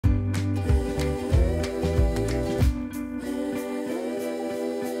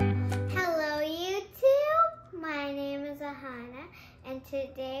and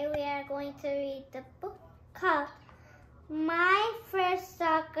today we are going to read the book called My First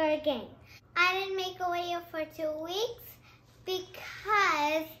Soccer Game. I didn't make a video for 2 weeks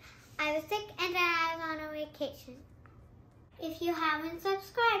because I was sick and I was on a vacation. If you haven't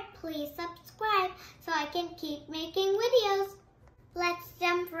subscribed, please subscribe so I can keep making videos. Let's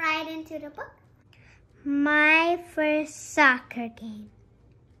jump right into the book. My First Soccer Game.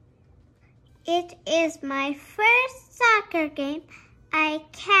 It is my first soccer game. I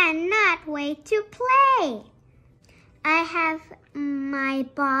cannot wait to play. I have my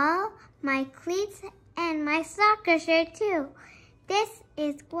ball, my cleats, and my soccer shirt too. This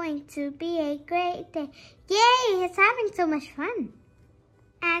is going to be a great day. Yay, it's having so much fun.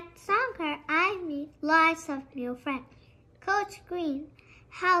 At soccer, I meet lots of new friends. Coach Green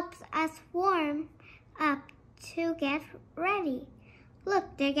helps us warm up to get ready. Look,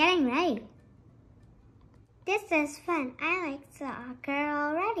 they're getting ready. This is fun. I like soccer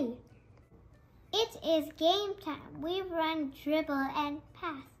already. It is game time. We run, dribble, and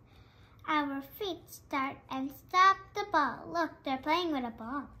pass. Our feet start and stop the ball. Look, they're playing with a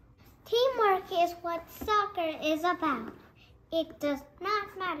ball. Teamwork is what soccer is about. It does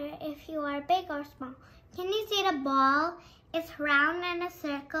not matter if you are big or small. Can you see the ball? It's round and a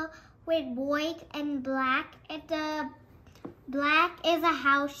circle with white and black. The black is a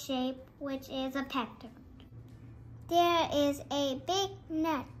house shape, which is a pentagon. There is a big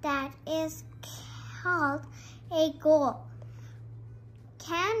net that is called a goal.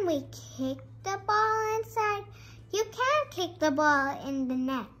 Can we kick the ball inside? You can't kick the ball in the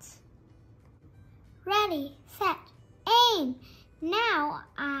net. Ready, set, aim. Now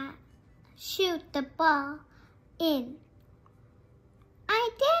I shoot the ball in. I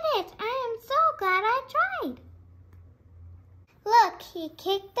did it! I am so glad I tried. Look, he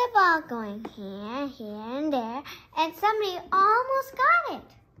kicked the ball going here, and there, and somebody almost got it.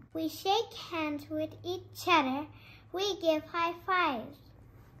 We shake hands with each other. We give high fives.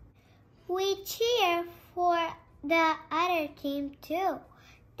 We cheer for the other team too.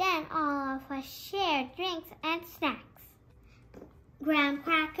 Then all of us share drinks and snacks. Graham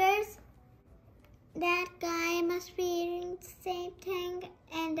crackers. That guy must be eating the same thing,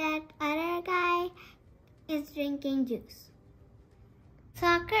 and that other guy is drinking juice.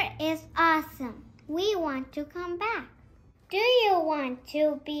 Soccer is awesome. We want to come back. Do you want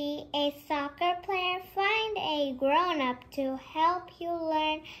to be a soccer player? Find a grown-up to help you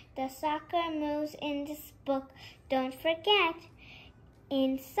learn the soccer moves in this book. Don't forget,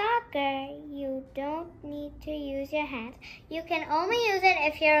 in soccer, you don't need to use your hands. You can only use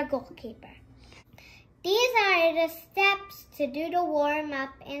it if you're a goalkeeper. These are the steps to do the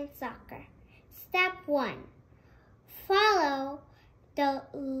warm-up in soccer. Step 1. Follow the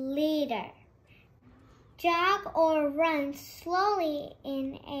leader. Jog or run slowly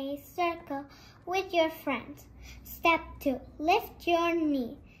in a circle with your friends. Step 2. Lift your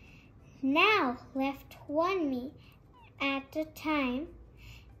knee. Now lift one knee at a time.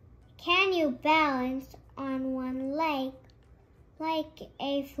 Can you balance on one leg like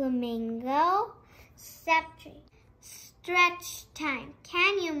a flamingo? Step 3. Stretch time.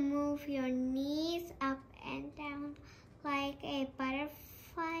 Can you move your knees up and down like a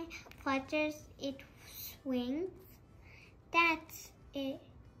butterfly flutters its wings? That's it.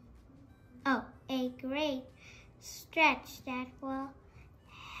 Oh, a great stretch that will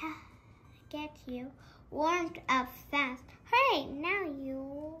get you warmed up fast. Hurry, now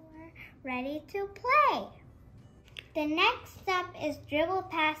you are ready to play. The next step is dribble,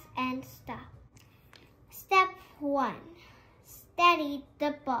 pass, and stop. Step 1. Steady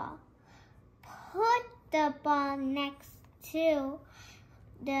the ball. Put the ball next to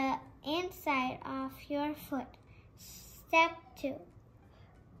the inside of your foot. Step 2.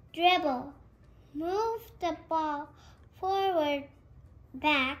 Dribble. Move the ball forward,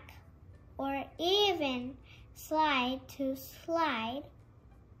 back, or even side to side.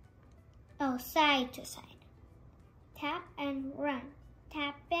 Oh, side to side. Tap and run.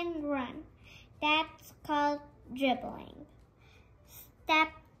 Tap and run. That's called dribbling. Step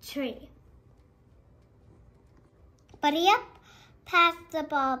 3. Buddy up. Pass the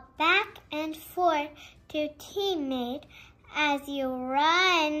ball back and forth to teammate as you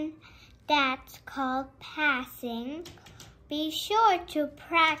run. That's called passing. Be sure to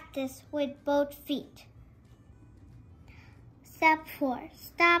practice with both feet. Step 4.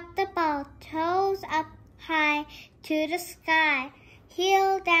 Stop the ball. Toes up high to the sky.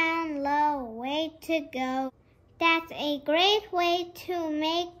 Heel down low. Way to go. That's a great way to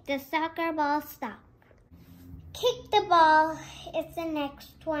make the soccer ball stop. Kick the ball is the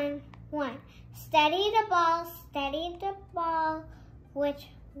next one. Steady the ball, with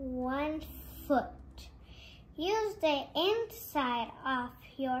one foot. Use the inside of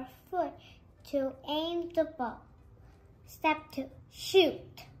your foot to aim the ball. Step 2.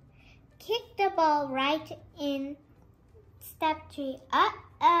 Shoot. Kick the ball right in. Step 3.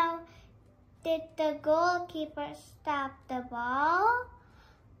 Uh-oh. Did the goalkeeper stop the ball?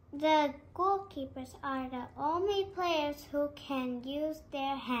 The goalkeepers are the only players who can use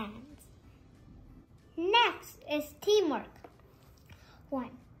their hands. Next is teamwork. 1.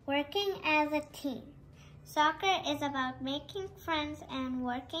 Working as a team. Soccer is about making friends and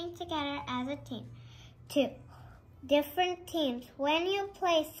working together as a team. 2. Different teams. When you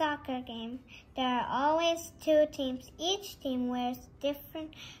play soccer game, there are always 2 teams. Each team wears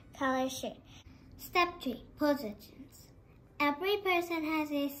different color shirt. Step 3. Positions. Every person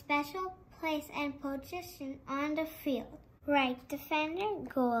has a special place and position on the field. Right defender,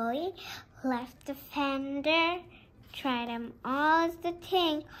 goalie, left defender. Try them all as the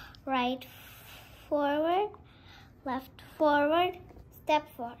thing. Right forward, left forward. Step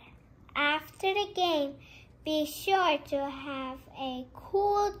 4. After the game, be sure to have a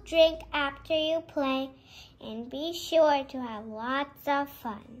cool drink after you play and be sure to have lots of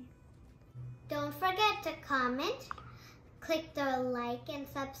fun. Don't forget to comment, click the like and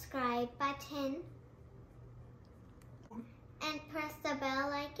subscribe button, and press the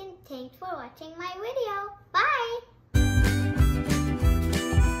bell icon. Thanks for watching my video. Bye!